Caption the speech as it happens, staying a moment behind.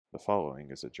The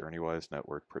following is a JourneyWise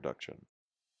Network production.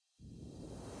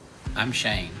 I'm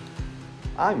Shane.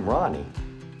 I'm Ronnie.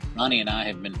 Ronnie and I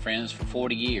have been friends for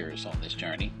 40 years on this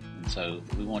journey, and so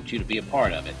we want you to be a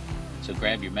part of it. So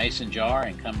grab your mason jar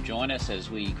and come join us as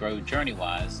we grow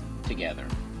JourneyWise together.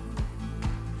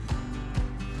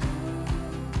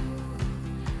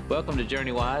 Welcome to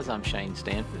JourneyWise. I'm Shane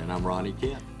Stanford. And I'm Ronnie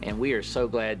Kent. And we are so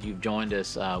glad you've joined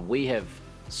us. We have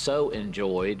so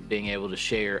enjoyed being able to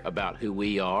share about who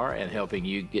we are and helping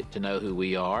you get to know who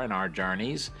we are and our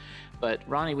journeys. But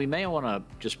Ronnie, we may want to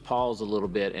just pause a little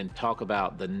bit and talk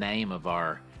about the name of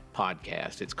our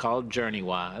podcast. It's called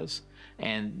JourneyWise,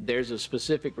 and there's a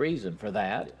specific reason for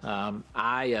that.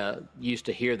 I used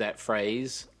to hear that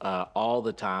phrase all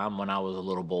the time when I was a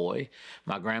little boy.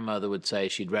 My grandmother would say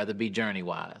she'd rather be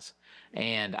journey-wise,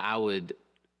 and I would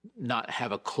not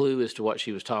have a clue as to what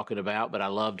she was talking about, but I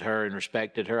loved her and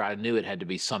respected her. I knew it had to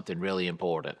be something really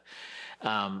important.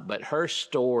 But her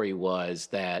story was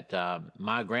that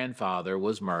my grandfather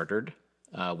was murdered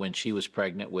when she was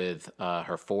pregnant with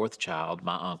her fourth child,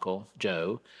 my uncle,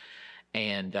 Joe.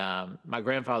 And my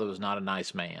grandfather was not a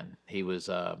nice man. He was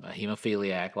a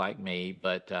hemophiliac like me,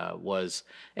 but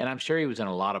and I'm sure he was in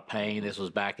a lot of pain. This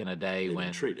was back in a day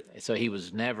when, so he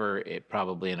was never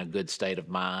probably in a good state of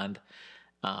mind.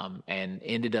 And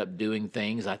ended up doing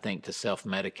things, I think, to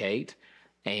self-medicate,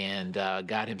 and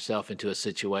got himself into a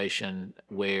situation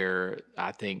where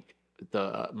I think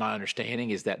my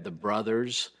understanding is that the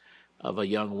brothers of a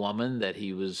young woman that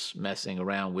he was messing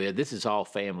around with, this is all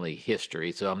family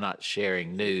history, so I'm not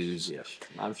sharing news. Yes,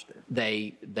 I understand.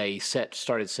 They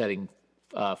started setting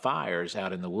fires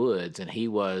out in the woods, and he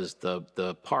was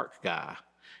the park guy.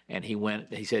 And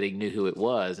he said he knew who it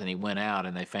was, and he went out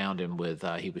and they found him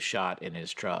he was shot in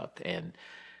his truck. And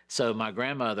so my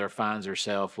grandmother finds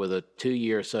herself with a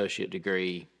 2-year associate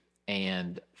degree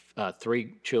and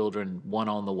 3 children, one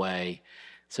on the way.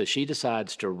 So she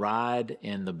decides to ride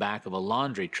in the back of a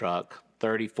laundry truck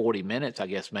 30, 40 minutes, I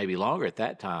guess maybe longer at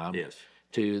that time. Yes.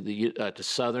 To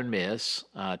Southern Miss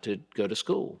to go to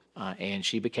school. And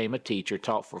she became a teacher,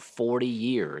 taught for 40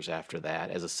 years after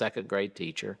that as a second grade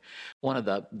teacher. One of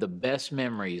the best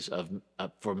memories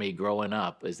for me growing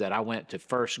up is that I went to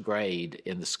first grade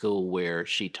in the school where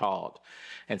she taught.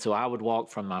 And so I would walk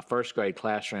from my first grade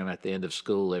classroom at the end of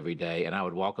school every day, and I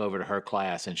would walk over to her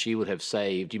class, and she would have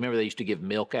saved, do you remember they used to give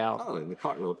milk out? Oh, in the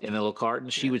carton. In the little carton.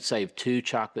 She would save 2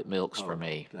 chocolate milks for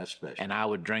me. That's special. And I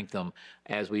would drink them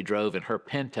as we drove in her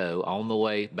Pinto on the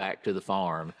way back to the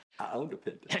farm. I owned a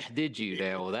Pinto. Did you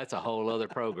now? Well, that's a whole other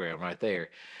program right there.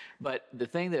 But the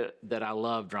thing that I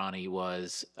loved, Ronnie,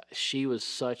 was she was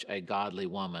such a godly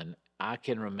woman. I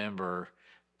can remember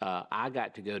I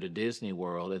got to go to Disney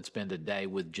World and spend a day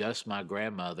with just my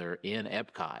grandmother in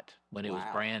Epcot when it was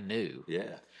brand new.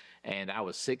 Yeah. And I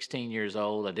was 16 years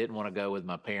old. I didn't want to go with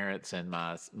my parents and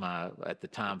my at the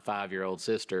time 5-year-old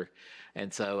sister,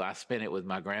 and so I spent it with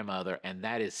my grandmother. And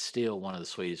that is still one of the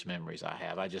sweetest memories I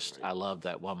have. I love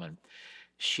that woman.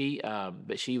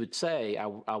 But she would say,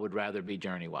 I would rather be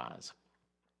journey-wise,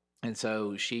 and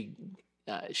so she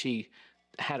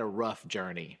had a rough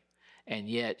journey. And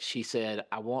yet she said,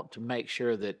 I want to make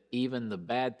sure that even the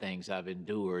bad things I've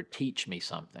endured teach me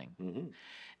something. Mm-hmm.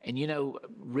 And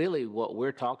really what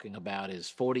we're talking about is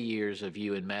 40 years of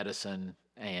you in medicine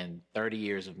and 30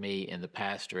 years of me in the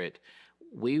pastorate.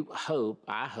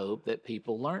 I hope that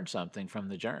people learn something from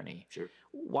the journey. Sure.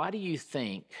 Why do you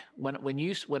think,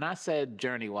 when I said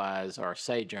JourneyWise or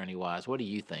say JourneyWise, what do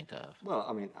you think of? Well,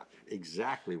 I mean,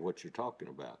 exactly what you're talking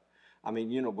about. I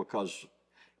mean, because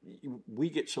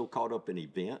we get so caught up in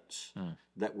events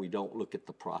that we don't look at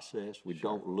the process. We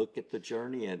don't look at the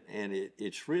journey. And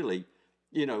it's really,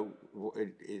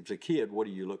 as a kid, what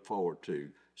do you look forward to?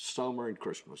 Summer and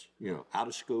Christmas, out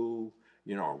of school,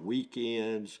 our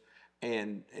weekends.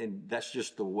 And that's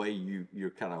just the way you're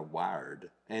kind of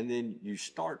wired. And then you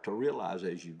start to realize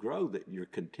as you grow that you're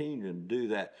continuing to do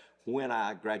that. When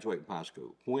I graduate from high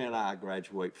school, when I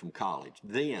graduate from college,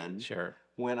 then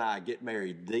when I get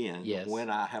married, then when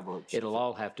I have it'll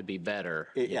all have to be better.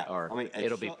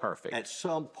 It'll be perfect. At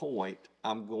some point,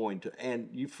 I'm going to, and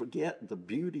you forget the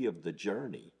beauty of the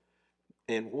journey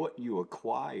and what you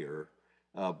acquire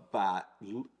by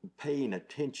paying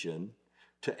attention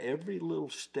to every little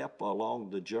step along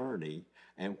the journey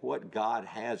and what God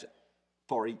has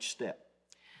for each step.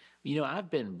 I've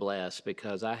been blessed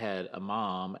because I had a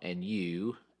mom and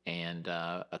you and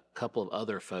a couple of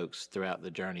other folks throughout the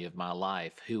journey of my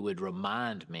life who would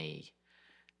remind me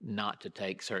not to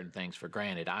take certain things for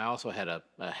granted. I also had a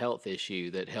health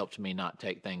issue that helped me not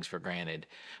take things for granted.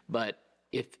 But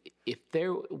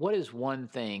What is one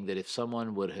thing that if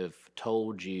someone would have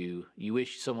told you, you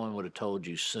wish someone would have told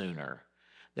you sooner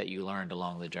that you learned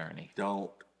along the journey?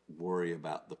 Don't worry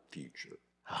about the future.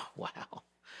 Oh, wow.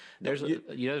 There's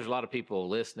a lot of people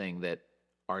listening that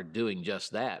are doing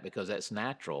just that because that's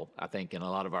natural, I think, in a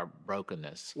lot of our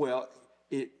brokenness. Well,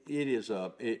 it is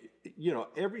the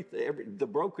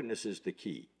brokenness is the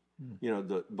key.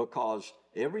 Because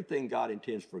everything God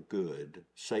intends for good,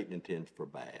 Satan intends for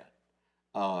bad.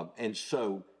 And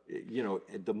so,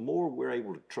 the more we're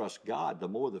able to trust God, the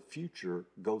more the future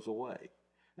goes away.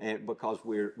 And because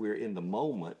we're in the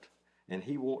moment, and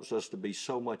He wants us to be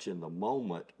so much in the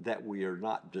moment that we are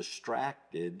not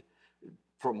distracted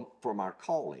from our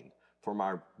calling, from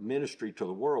our ministry to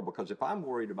the world. Because if I'm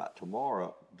worried about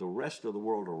tomorrow, the rest of the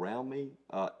world around me,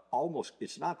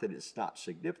 it's not that it's not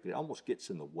significant, it almost gets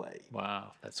in the way.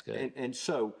 Wow, that's good. And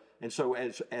so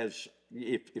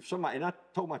if somebody, and I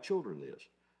told my children this,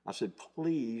 I said,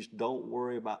 please don't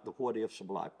worry about the what ifs of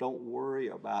life. Don't worry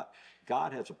about,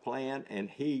 God has a plan, and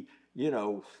He,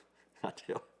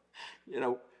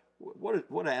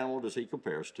 what animal does He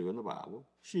compare us to in the Bible?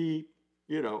 Sheep.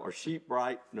 Are sheep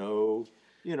right? No.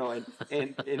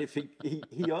 And if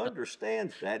he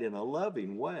understands that in a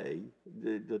loving way,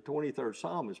 the 23rd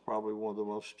Psalm is probably one of the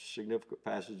most significant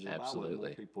passages of the Bible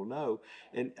that people know.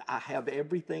 And I have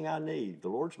everything I need. The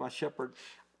Lord's my shepherd.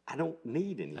 I don't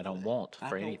need anything. I don't want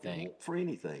for anything.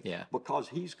 Yeah. Because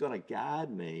He's going to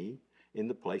guide me in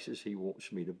the places He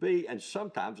wants me to be. And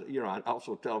sometimes, I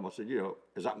also tell them, I said,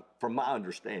 from my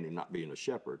understanding, not being a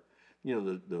shepherd,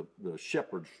 the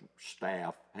shepherd's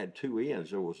staff had two ends.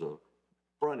 There was a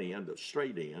front end, a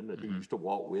straight end that he used to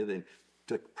walk with and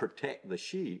to protect the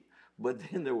sheep. But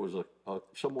then there was a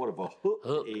somewhat of a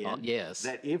hook end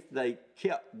that if they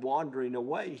kept wandering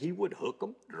away, He would hook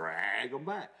them, drag them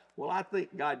back. Well, I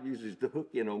think God uses the hook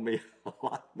in on me a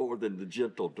lot more than the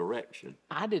gentle direction.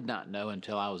 I did not know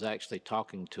until I was actually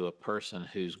talking to a person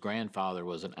whose grandfather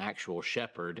was an actual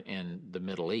shepherd in the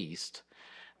Middle East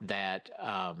that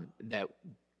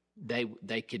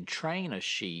they can train a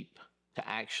sheep to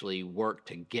actually work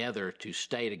together to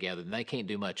stay together, and they can't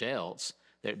do much else.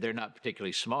 They're not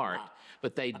particularly smart,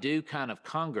 but they do kind of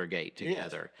congregate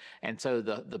together. Yes. And so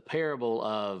the parable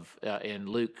of in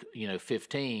Luke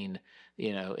 15,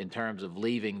 in terms of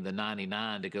leaving the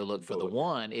 99 to go look for the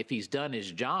one, if he's done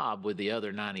his job with the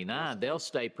other 99, they'll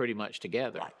stay pretty much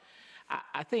together. Right.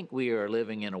 I think we are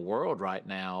living in a world right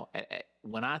now.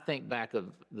 When I think back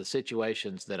of the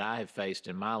situations that I have faced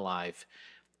in my life,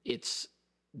 it's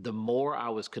the more I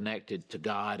was connected to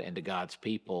God and to God's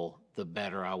people, the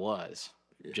better I was,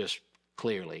 just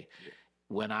clearly. Yeah.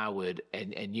 When I would,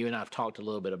 and you and I have talked a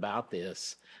little bit about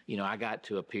this, I got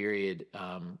to a period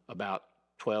about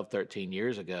 12, 13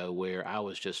 years ago where I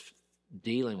was just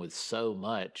dealing with so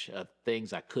much of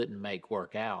things I couldn't make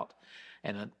work out.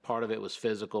 And part of it was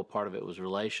physical, part of it was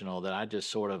relational, that I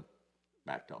just sort of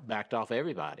backed off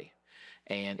everybody,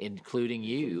 and including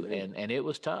you. And it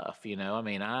was tough,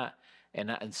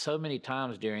 And so many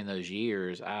times during those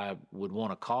years, I would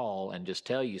want to call and just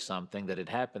tell you something that had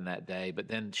happened that day, but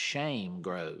then shame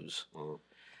grows. Mm.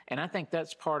 And I think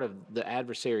that's part of the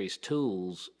adversary's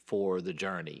tools for the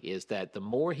journey, is that the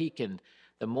more he can,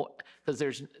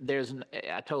 because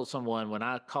I told someone when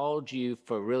I called you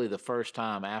for really the first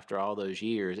time after all those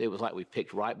years, it was like we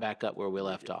picked right back up where we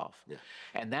left off. Yeah.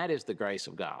 And that is the grace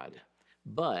of God.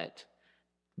 But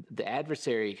the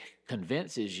adversary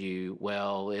convinces you,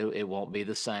 well, it won't be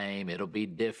the same, it'll be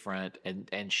different.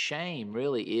 And shame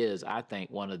really is, I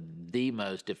think, one of the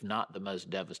most, if not the most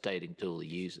devastating tool he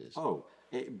uses.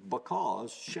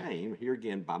 Because shame, here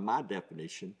again, by my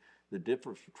definition, the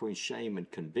difference between shame and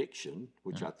conviction,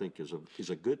 which I think is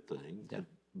a good thing,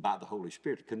 by the Holy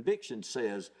Spirit. Conviction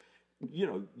says,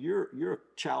 you're a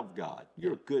child of God,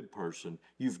 you're a good person,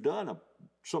 you've done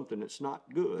something that's not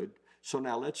good. So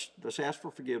now let's ask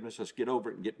for forgiveness. Let's get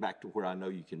over it and get back to where I know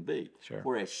you can be. Sure.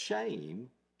 Whereas shame,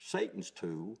 Satan's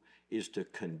tool, is to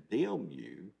condemn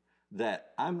you that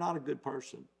I'm not a good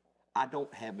person. I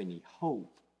don't have any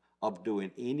hope of doing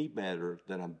any better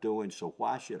than I'm doing. So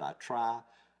why should I try?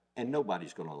 And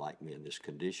nobody's going to like me in this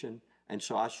condition. And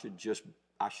so I should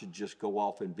just go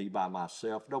off and be by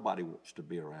myself. Nobody wants to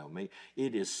be around me.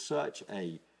 It is such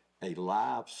a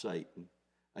lie of Satan.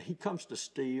 He comes to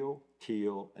steal,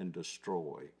 kill, and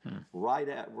destroy.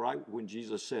 Right when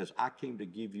Jesus says, I came to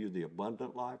give you the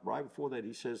abundant life, right before that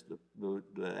he says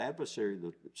the adversary,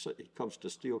 he comes to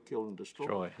steal, kill, and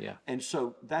destroy. Yeah. And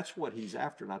so that's what he's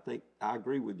after. And I think I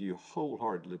agree with you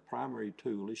wholeheartedly. The primary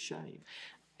tool is shame.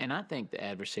 And I think the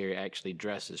adversary actually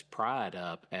dresses pride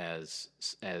up as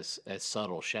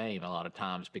subtle shame a lot of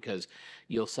times, because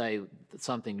you'll say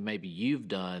something maybe you've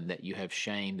done that you have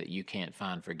shame that you can't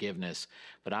find forgiveness.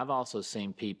 But I've also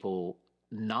seen people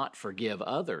not forgive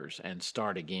others and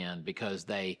start again because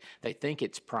they think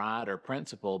it's pride or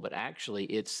principle, but actually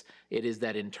it is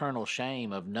that internal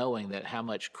shame of knowing that how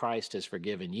much Christ has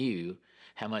forgiven you,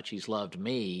 how much he's loved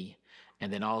me,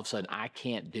 and then all of a sudden I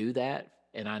can't do that,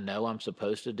 and I know I'm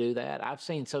supposed to do that. I've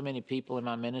seen so many people in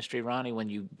my ministry, Ronnie, when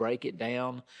you break it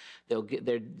down,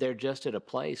 they're just at a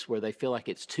place where they feel like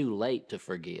it's too late to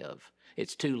forgive.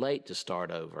 It's too late to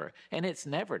start over. And it's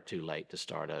never too late to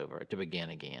start over, to begin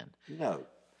again. No.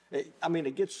 I mean,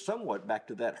 it gets somewhat back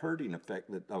to that herding effect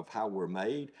of how we're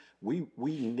made. We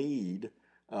need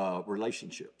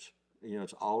relationships. You know,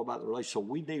 it's all about the relationship. So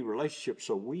we need relationships.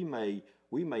 So we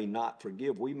may not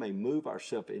forgive. We may move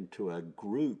ourselves into a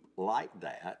group like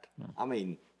that. I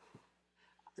mean,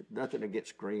 nothing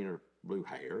against green or blue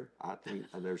hair. I think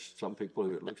there's some people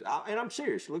who it looks, and I'm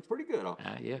serious, it looks pretty good.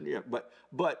 Yeah.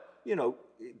 But you know,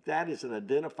 that is an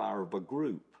identifier of a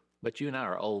group. But you and I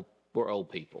are old. We're old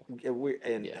people.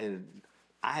 And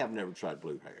I have never tried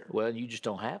blue hair. Well, you just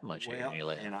don't have much hair in your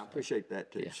left. And I appreciate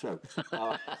that too. Yeah. So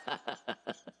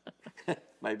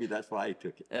maybe that's why I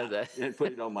took it and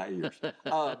put it on my ears.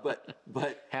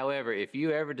 But however, if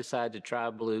you ever decide to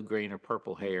try blue, green, or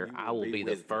purple hair, I will be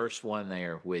the first one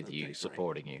there with you,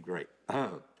 supporting you. Great.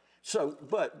 So,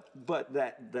 but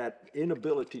that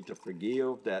inability to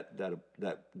forgive,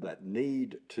 that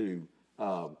need to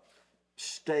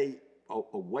stay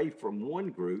away from one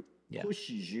group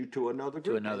pushes you to another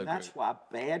group. That's why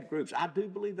bad groups. I do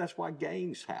believe that's why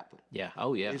gangs happen. Yeah.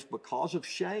 Oh, yeah. It's because of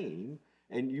shame,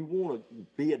 and you want to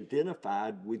be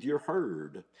identified with your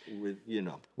herd.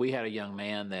 We had a young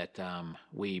man that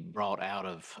we brought out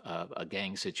of a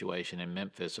gang situation in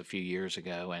Memphis a few years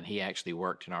ago, and he actually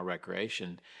worked in our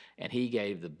recreation, and he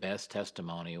gave the best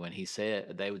testimony when he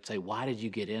said, they would say, "Why did you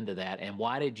get into that? And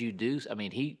why did you do?" I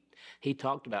mean, he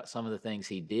talked about some of the things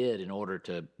he did in order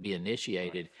to be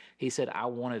initiated. Right. He said, I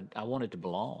wanted to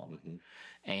belong.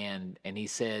 Mm-hmm. And he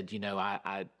said, you know,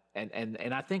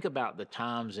 and I think about the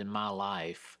times in my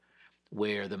life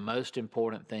where the most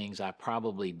important things I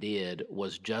probably did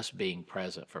was just being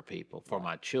present for people, for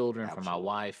my children, Absolutely. For my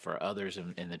wife, for others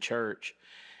in the church,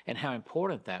 and how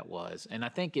important that was. And I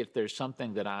think if there's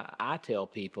something that I tell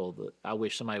people that I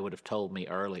wish somebody would have told me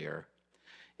earlier,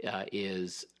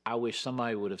 is I wish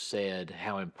somebody would have said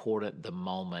how important the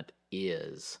moment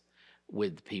is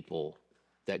with the people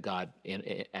that God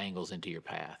angles into your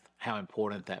path, how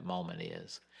important that moment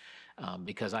is.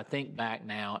 Because I think back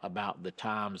now about the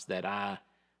times that I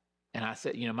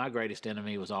said, you know, my greatest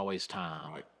enemy was always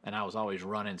time. Right. And I was always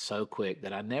running so quick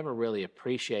that I never really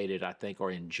appreciated, I think, or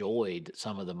enjoyed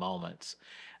some of the moments.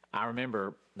 I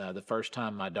remember the first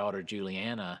time my daughter,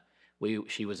 Juliana,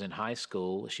 she was in high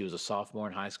school. She was a sophomore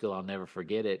in high school. I'll never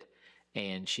forget it.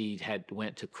 And she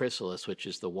went to Chrysalis, which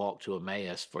is the Walk to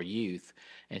Emmaus for youth.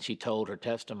 And she told her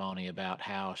testimony about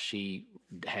how she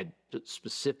had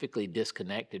specifically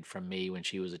disconnected from me when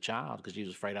she was a child because she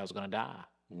was afraid I was going to die.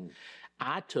 Mm.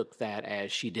 I took that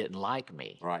as she didn't like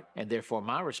me. Right. And therefore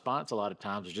my response a lot of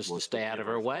times was just to stay out of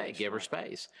her way, give her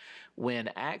space.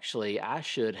 When actually I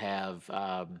should have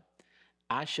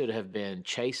been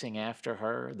chasing after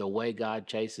her the way God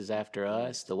chases after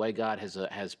us, the way God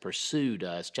has pursued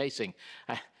us, chasing.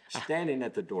 Standing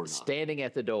at the door. Standing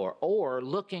at the door, or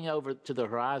looking over to the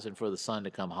horizon for the son to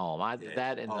come home.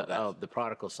 That and the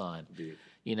prodigal son. Beautiful.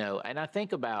 You know, and I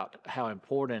think about how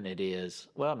important it is.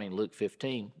 Well, I mean, Luke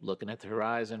 15, looking at the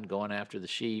horizon, going after the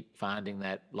sheep, finding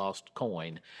that lost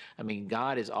coin. I mean,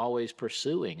 God is always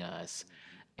pursuing us.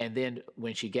 And then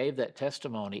when she gave that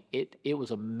testimony, it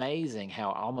was amazing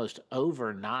how almost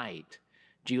overnight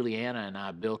Juliana and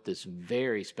I built this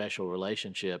very special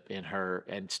relationship in her,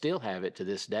 and still have it to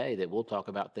this day, that we'll talk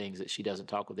about things that she doesn't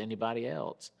talk with anybody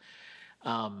else.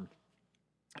 And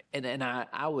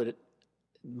I would,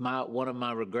 one of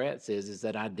my regrets is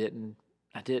that I didn't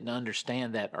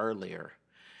understand that earlier.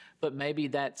 But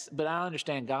but I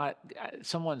understand God.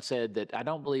 Someone said that I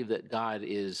don't believe that God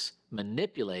is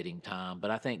manipulating time, but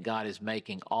I think God is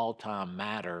making all time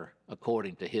matter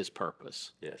according to his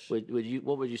purpose. Yes. What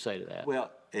would you say to that? Well,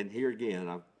 and here again,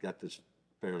 I've got this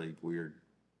fairly weird,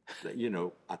 you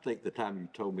know, I think the time you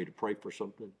told me to pray for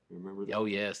something, remember that? Oh,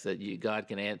 yes, that God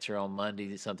can answer on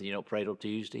Monday, something you don't pray till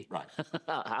Tuesday. Right.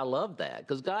 I love that,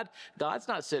 because God's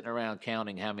not sitting around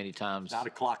counting how many times. Not a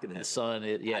clock in heaven. The sun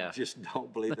is, yeah. I just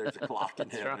don't believe there's a clock in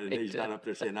heaven. Right. And he's not up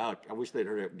there saying, I wish they'd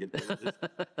hurry up and get this.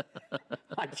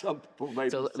 I some people may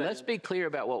So be saying. let's be clear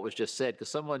about what was just said, because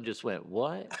someone just went,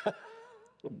 "What?"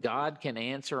 God can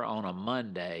answer on a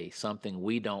Monday something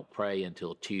we don't pray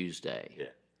until Tuesday, Yeah,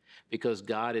 because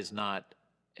God is not.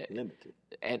 limited.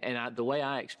 And the way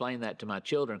I explain that to my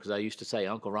children, because I used to say,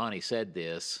 Uncle Ronnie said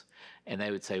this, and they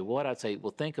would say, "What?" I'd say,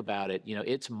 "Well, think about it. You know,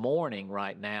 it's morning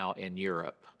right now in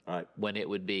Europe, Right. when it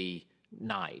would be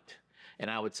night."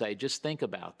 And I would say, just think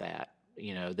about that.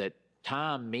 You know, that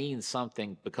time means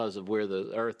something because of where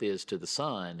the earth is to the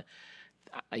sun.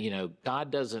 You know,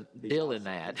 God doesn't deal in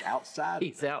that. He's outside of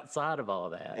He's that. outside of all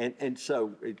that. And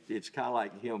so it's kind of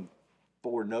like him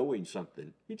foreknowing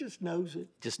something. He just knows it.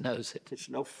 Just knows it. It's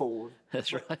no forward.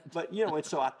 That's right. But you know, and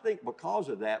so I think because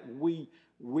of that, we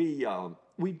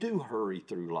do hurry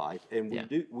through life, and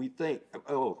Yeah. we think,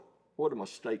 oh, what a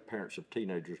mistake parents of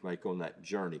teenagers make on that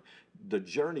journey. The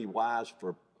journey wise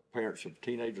for parents of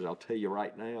teenagers, I'll tell you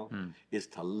right now, is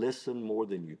to listen more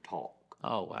than you talk.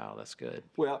 Oh, wow, that's good.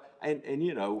 Well, and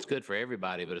you know, It's good for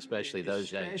everybody, but especially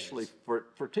those days. especially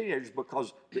for teenagers,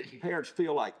 because the parents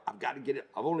feel like I've got to get it.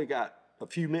 I've only got a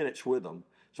few minutes with them,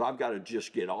 so I've got to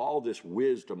just get all this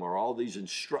wisdom or all these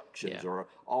instructions Yeah. or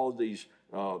all these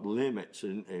limits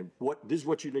and this is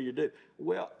what you need to do.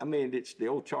 Well, I mean, it's the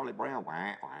old Charlie Brown.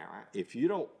 Wah, wah, wah. If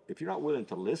you're not willing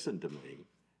to listen to me,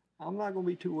 I'm not going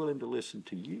to be too willing to listen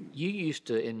to you. You used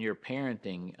to, in your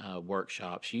parenting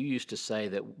workshops, you used to say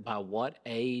that by what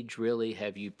age really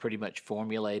have you pretty much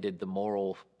formulated the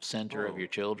moral center of your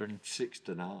children? 6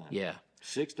 to 9. Yeah.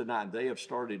 6 to 9, they have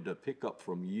started to pick up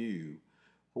from you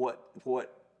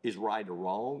what is right or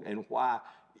wrong and why.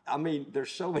 I mean,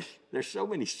 there's so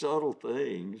many subtle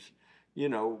things, you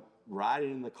know,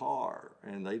 riding in the car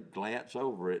and they glance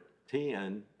over at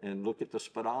 10 and look at the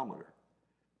speedometer.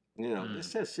 You know,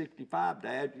 this says 65,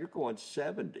 Dad, you're going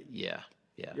 70. Yeah.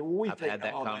 Yeah. Yeah, we I've think, had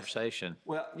that oh, that's- conversation.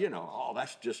 Well, you know,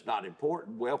 that's just not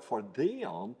important. Well, for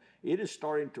them, it is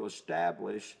starting to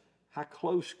establish how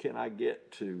close can I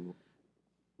get to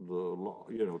the law,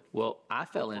 you know. Well, I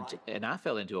fell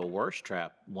into a worse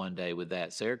trap one day with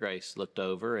that. Sarah Grace looked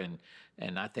over and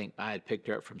I think I had picked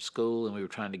her up from school and we were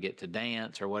trying to get to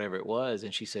dance or whatever it was.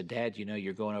 And she said, "Dad, you know,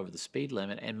 you're going over the speed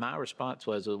limit." And my response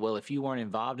was, "Well, if you weren't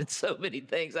involved in so many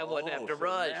things, I wouldn't have to so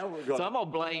rush. now we're So gonna- I'm going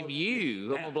to blame you.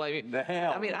 I'm going to blame you."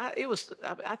 Now- I mean,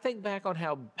 I think back on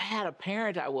how bad a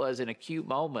parent I was in acute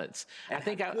moments. I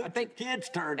think Kids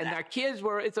turned and out. our kids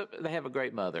were, they have a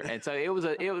great mother. And so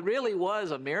it really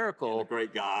was a miracle. A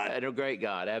great God. And a great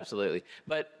God, absolutely.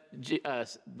 But I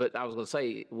was going to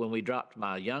say, when we dropped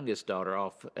my youngest daughter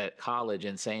off at college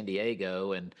in San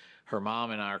Diego, and her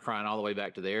mom and I are crying all the way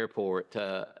back to the airport,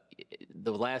 the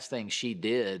last thing she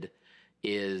did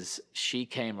is she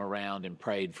came around and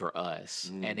prayed for us.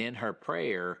 And in her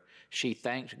prayer, she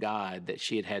thanked God that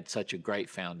she had had such a great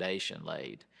foundation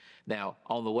laid. Now,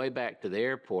 on the way back to the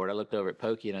airport, I looked over at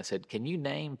Pokey and I said, "Can you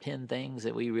name 10 things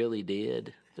that we really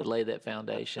did to lay that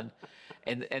foundation?"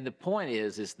 And the point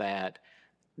is that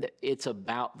it's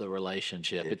about the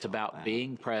relationship. It's about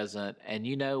being present. And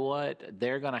you know what?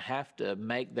 They're going to have to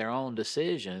make their own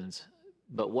decisions.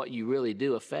 But what you really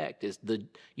do affect is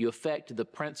you affect the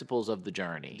principles of the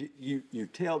journey. You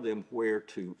tell them where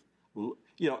to,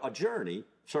 you know, a journey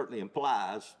certainly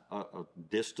implies a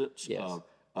distance. Yes.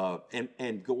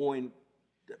 And going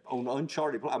on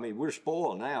uncharted. I mean, we're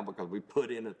spoiled now because we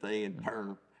put in a thing and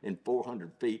turn in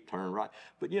 400 feet, turn right.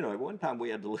 But you know, at one time we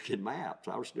had to look at maps.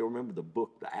 I still remember the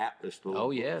book, the atlas. The little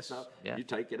book and yes. stuff. Yeah. You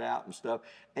take it out and stuff,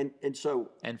 and so.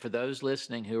 And for those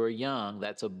listening who are young,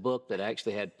 that's a book that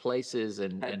actually had places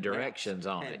and had directions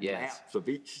maps, on had it. Yes. maps of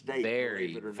each state. Very,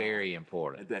 believe it or not. very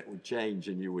important. That would change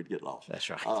and you would get lost. That's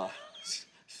right.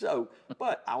 So,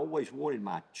 but I always wanted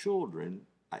my children,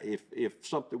 if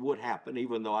something would happen,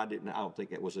 even though I don't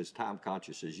think it was as time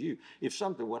conscious as you, if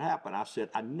something would happen, I said,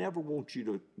 I never want you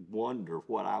to wonder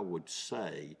what I would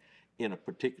say in a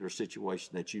particular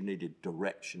situation that you needed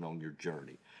direction on your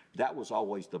journey. That was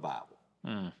always the Bible.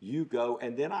 You go,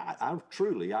 and then I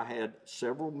had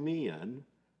several men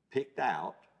picked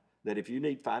out that if you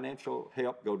need financial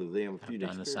help, go to them. If you need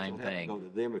done the spiritual same help, thing. go to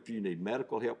them. If you need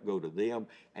medical help, go to them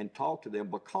and talk to them,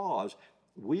 because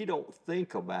we don't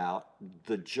think about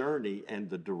the journey and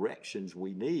the directions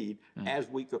we need as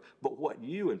we go. But what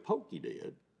you and Pokey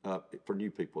did, for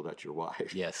new people, that's your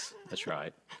wife. Yes, that's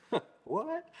right.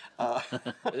 What?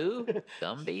 Ooh,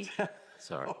 Gumby.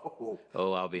 Sorry.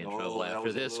 Oh, I'll be in trouble that after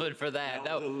was a this little- one for that.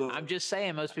 that was a No, little- I'm just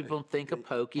saying most people think of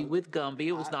Pokey with Gumby.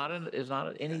 It was not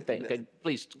anything. Okay,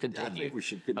 please continue. I think we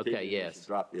should continue. Okay, We yes. should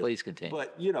drop this. Please continue.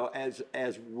 But you know, as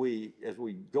we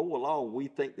go along, we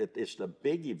think that it's the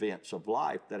big events of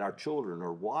life that our children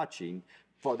are watching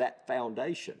for that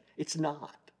foundation. It's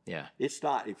not. Yeah. It's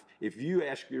not, if you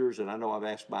ask yours, and I know I've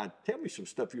asked mine, tell me some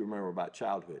stuff you remember about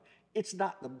childhood. It's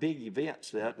not the big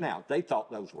events that, now, they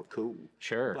thought those were cool.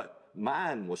 Sure. But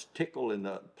mine was tickle in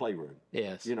the playroom.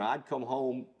 Yes. You know, I'd come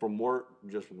home from work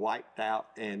just wiped out,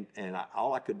 and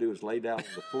all I could do was lay down on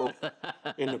the floor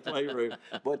in the playroom.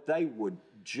 But they would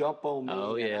jump on me,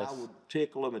 Oh, and yes. I would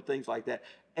tickle them and things like that.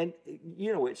 And,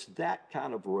 you know, it's that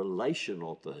kind of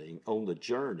relational thing on the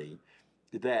journey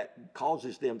that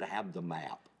causes them to have the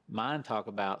map. Mine talk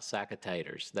about sack of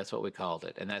taters. That's what we called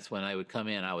it. And that's when they would come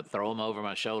in, I would throw them over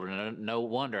my shoulder. And no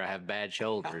wonder I have bad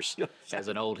shoulders as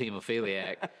an old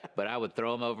hemophiliac. But I would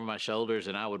throw them over my shoulders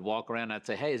and I would walk around and I'd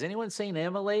say, hey, has anyone seen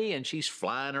Emily? And she's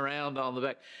flying around on the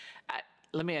back.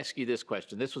 Let me ask you this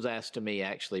question. This was asked to me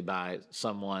actually by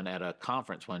someone at a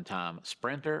conference one time,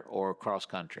 sprinter or cross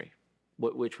country?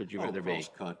 Which would you rather be? Cross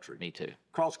country. Me too.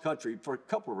 Cross country for a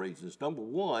couple of reasons. Number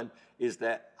one is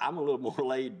that I'm a little more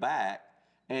laid back,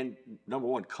 and number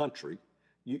one, country.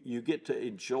 You get to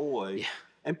enjoy, Yeah.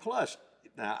 and plus,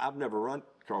 now I've never run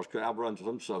cross country. I've run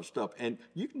some sort of stuff, and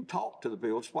you can talk to the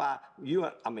people. That's why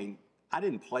I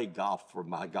didn't play golf for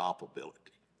my golf ability.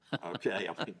 Okay,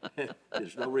 I mean,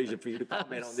 there's no reason for you to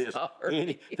comment on this.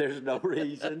 Sorry. There's no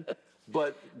reason.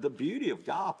 But the beauty of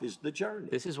golf is the journey.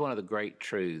 This is one of the great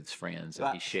truths, friends, that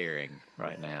Right. he's sharing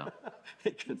right now.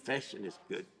 Confession is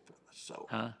good for the soul.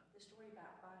 Huh? The story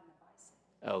about buying the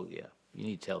bicycle. Oh, yeah. You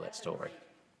need to tell that story.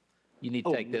 You need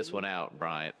to take this one out,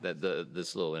 Bryant,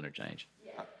 this little interchange.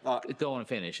 Go on and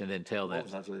finish, and then tell What that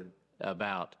was I saying?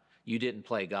 about you didn't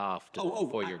play golf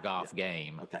for your golf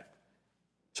game. Okay.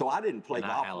 So I didn't play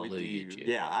And I golf with you. hallelujah'd you.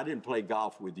 Yeah, I didn't play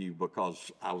golf with you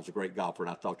because I was a great golfer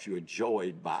and I thought you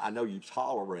enjoyed. I know you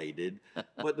tolerated,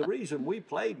 but the reason we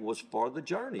played was for the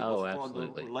journey. Oh, was for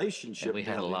absolutely. the relationship. And we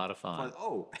had a building, lot of fun.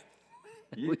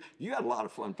 You had a lot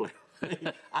of fun playing.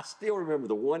 I still remember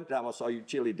the one time I saw you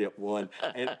chili dip one,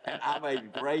 and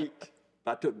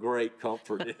I took great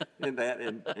comfort in that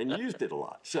and used it a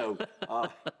lot. So,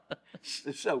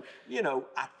 you know,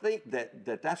 I think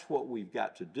that's what we've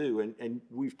got to do, and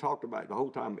we've talked about the whole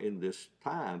time in this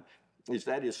time,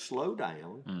 is slow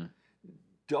down.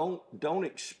 Don't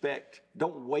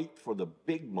wait for the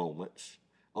big moments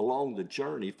along the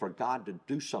journey for God to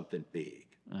do something big.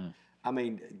 I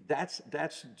mean, that's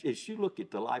as you look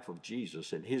at the life of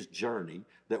Jesus and his journey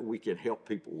that we can help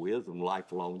people with and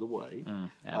life along the way.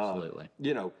 Absolutely.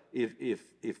 You know,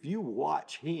 if you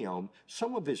watch him,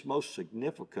 some of his most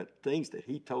significant things that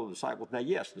he told the disciples. Now,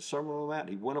 yes, the Sermon on the Mount.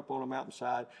 He went up on a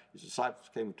mountainside. His disciples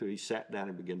came to him. He sat down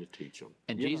and began to teach them.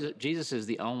 And Jesus is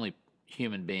the only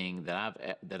human being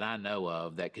that I know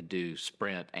of that could do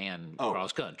sprint and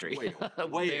cross country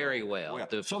very well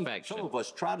to perfection. Some of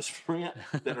us try to sprint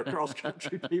that are cross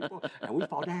country people, and we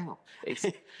fall down.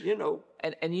 You know.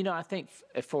 And you know, I think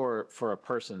for a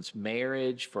person's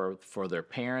marriage, for their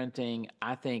parenting,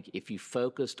 I think if you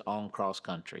focused on cross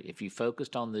country, if you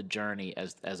focused on the journey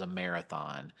as a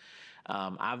marathon,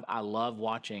 I love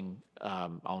watching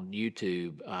on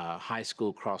YouTube high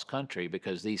school cross country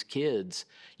because these kids,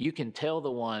 you can tell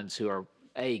the ones who are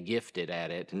gifted at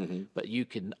it, but you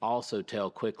can also tell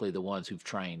quickly the ones who've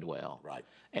trained well. Right.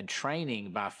 And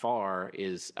training by far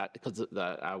is because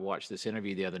I watched this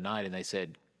interview the other night and they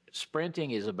said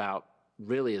sprinting is about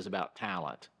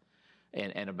talent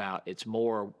and about it's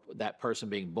more that person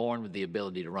being born with the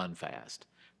ability to run fast.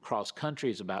 Cross country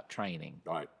is about training.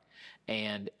 Right.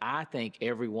 And I think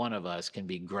every one of us can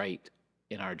be great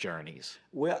in our journeys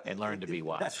and learn to be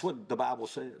wise. That's what the Bible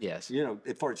says. Yes. You know,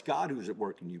 for it's God who's at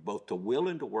work in you, both to will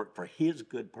and to work for his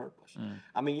good purpose.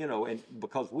 I mean, you know, and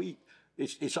because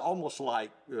it's almost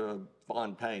like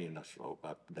Fontaine, so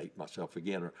I date myself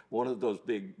again, or one of those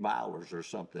big milers or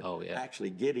something. Oh, yeah.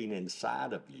 Actually getting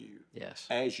inside of you Yes.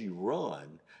 as you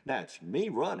run. Now, it's me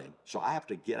running, so I have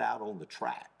to get out on the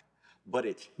track. But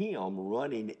it's him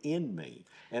running in me.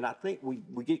 And I think we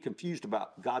get confused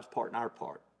about God's part and our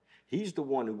part. He's the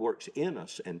one who works in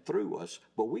us and through us,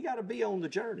 but we got to be on the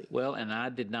journey. Well, and I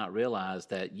did not realize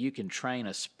that you can train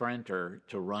a sprinter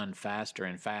to run faster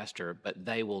and faster, but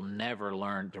they will never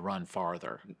learn to run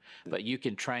farther. But you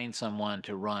can train someone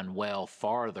to run well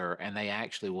farther, and they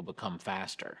actually will become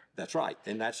faster. That's right.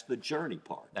 And that's the journey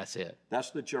part. That's it.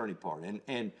 That's the journey part.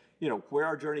 And you know, where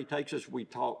our journey takes us, we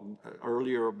talked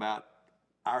earlier about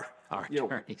our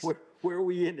journeys. Where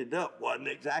we ended up wasn't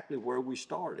exactly where we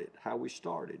started, how we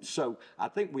started. So I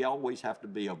think we always have to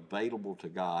be available to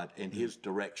God and his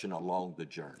direction along the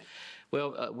journey.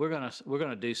 Well, we're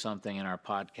gonna do something in our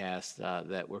podcast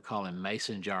that we're calling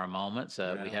Mason Jar Moments.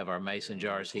 We have our Mason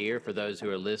jars here. For those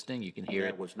who are listening, you can hear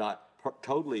That it. was not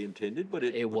totally intended, but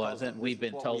It wasn't. We've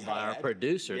been told by our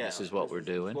producer this is what we're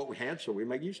doing. This is what we had, so we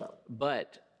make use of it.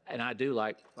 But, and I do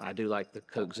like the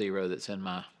Coke Zero that's in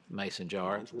my mason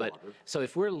jar. Mine's But water. so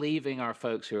if we're leaving our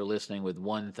folks who are listening with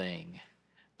one thing,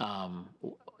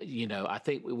 I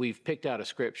think we've picked out a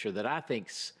scripture that I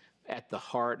think's at the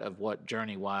heart of what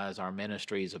JourneyWise, our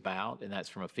ministry, is about, and that's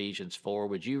from Ephesians 4.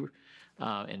 Would you,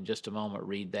 in just a moment,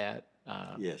 read that?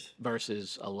 Yes.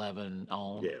 Verses 11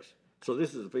 on. Yes. So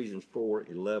this is Ephesians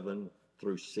 4:11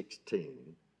 through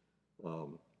 16.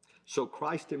 So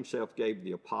Christ himself gave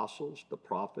the apostles, the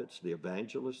prophets, the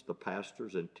evangelists, the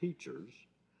pastors, and teachers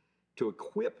to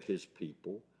equip his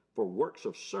people for works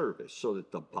of service so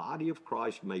that the body of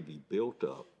Christ may be built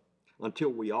up until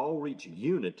we all reach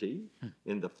unity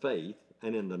in the faith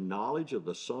and in the knowledge of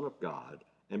the Son of God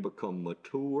and become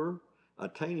mature,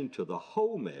 attaining to the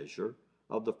whole measure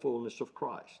of the fullness of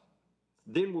Christ.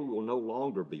 Then we will no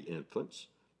longer be infants,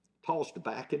 tossed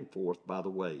back and forth by the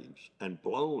waves and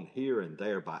blown here and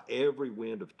there by every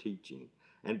wind of teaching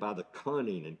and by the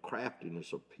cunning and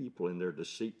craftiness of people in their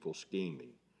deceitful scheming.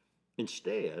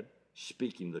 Instead,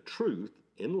 speaking the truth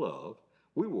in love,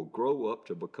 we will grow up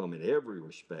to become in every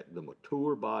respect the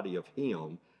mature body of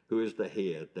him who is the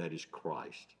head, that is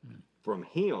Christ. From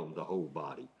him, the whole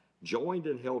body, joined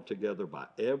and held together by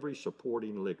every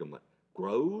supporting ligament,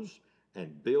 grows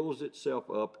and builds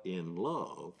itself up in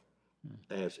love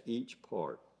as each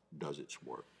part does its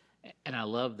work. And I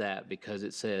love that because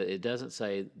it doesn't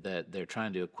say that they're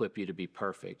trying to equip you to be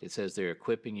perfect. It says they're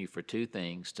equipping you for two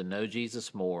things: to know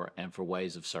Jesus more and for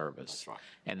ways of service. That's right.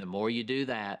 And the more you do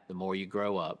that, the more you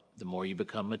grow up, the more you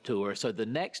become mature. So the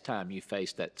next time you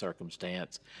face that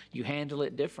circumstance, you handle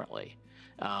it differently.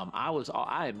 I'm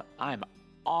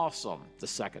awesome the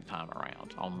second time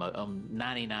around on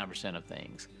 99% of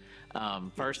things.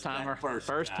 First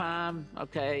time,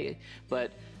 okay,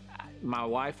 but my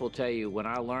wife will tell you when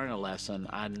I learn a lesson,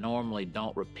 I normally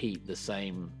don't repeat the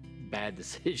same bad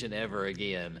decision ever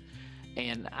again.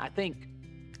 And I think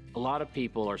a lot of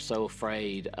people are so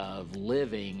afraid of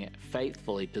living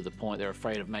faithfully to the point they're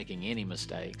afraid of making any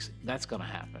mistakes. That's going to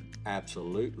happen.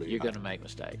 Absolutely. You're going to make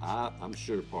mistakes. I'm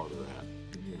sure part of that.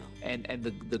 And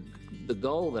the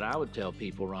goal that I would tell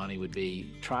people, Ronnie, would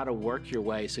be try to work your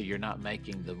way so you're not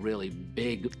making the really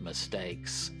big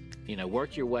mistakes.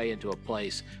 Work your way into a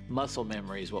place, muscle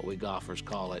memory is what we golfers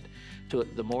call it.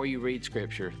 The more you read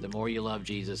Scripture, the more you love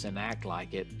Jesus and act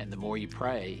like it, and the more you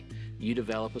pray, you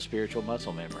develop a spiritual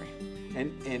muscle memory.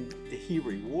 And he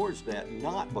rewards that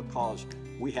not because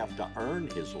we have to earn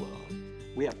his love.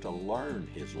 We have to learn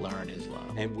his love. Learn his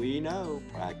love. And we know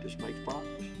practice makes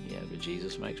progress. Yeah, but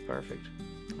Jesus makes perfect.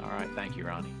 All right, thank you,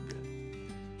 Ronnie.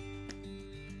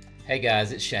 Hey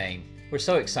guys, it's Shane. We're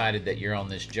so excited that you're on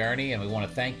this journey, and we want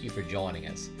to thank you for joining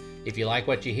us. If you like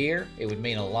what you hear, it would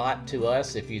mean a lot to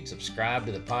us if you'd subscribe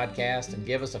to the podcast and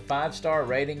give us a 5-star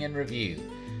rating and review.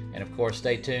 And of course,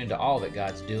 stay tuned to all that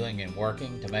God's doing and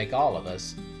working to make all of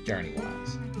us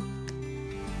JourneyWise.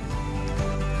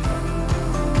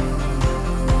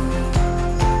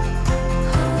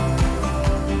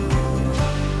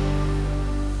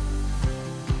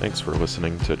 Thanks for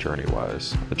listening to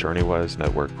JourneyWise, a JourneyWise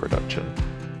Network production.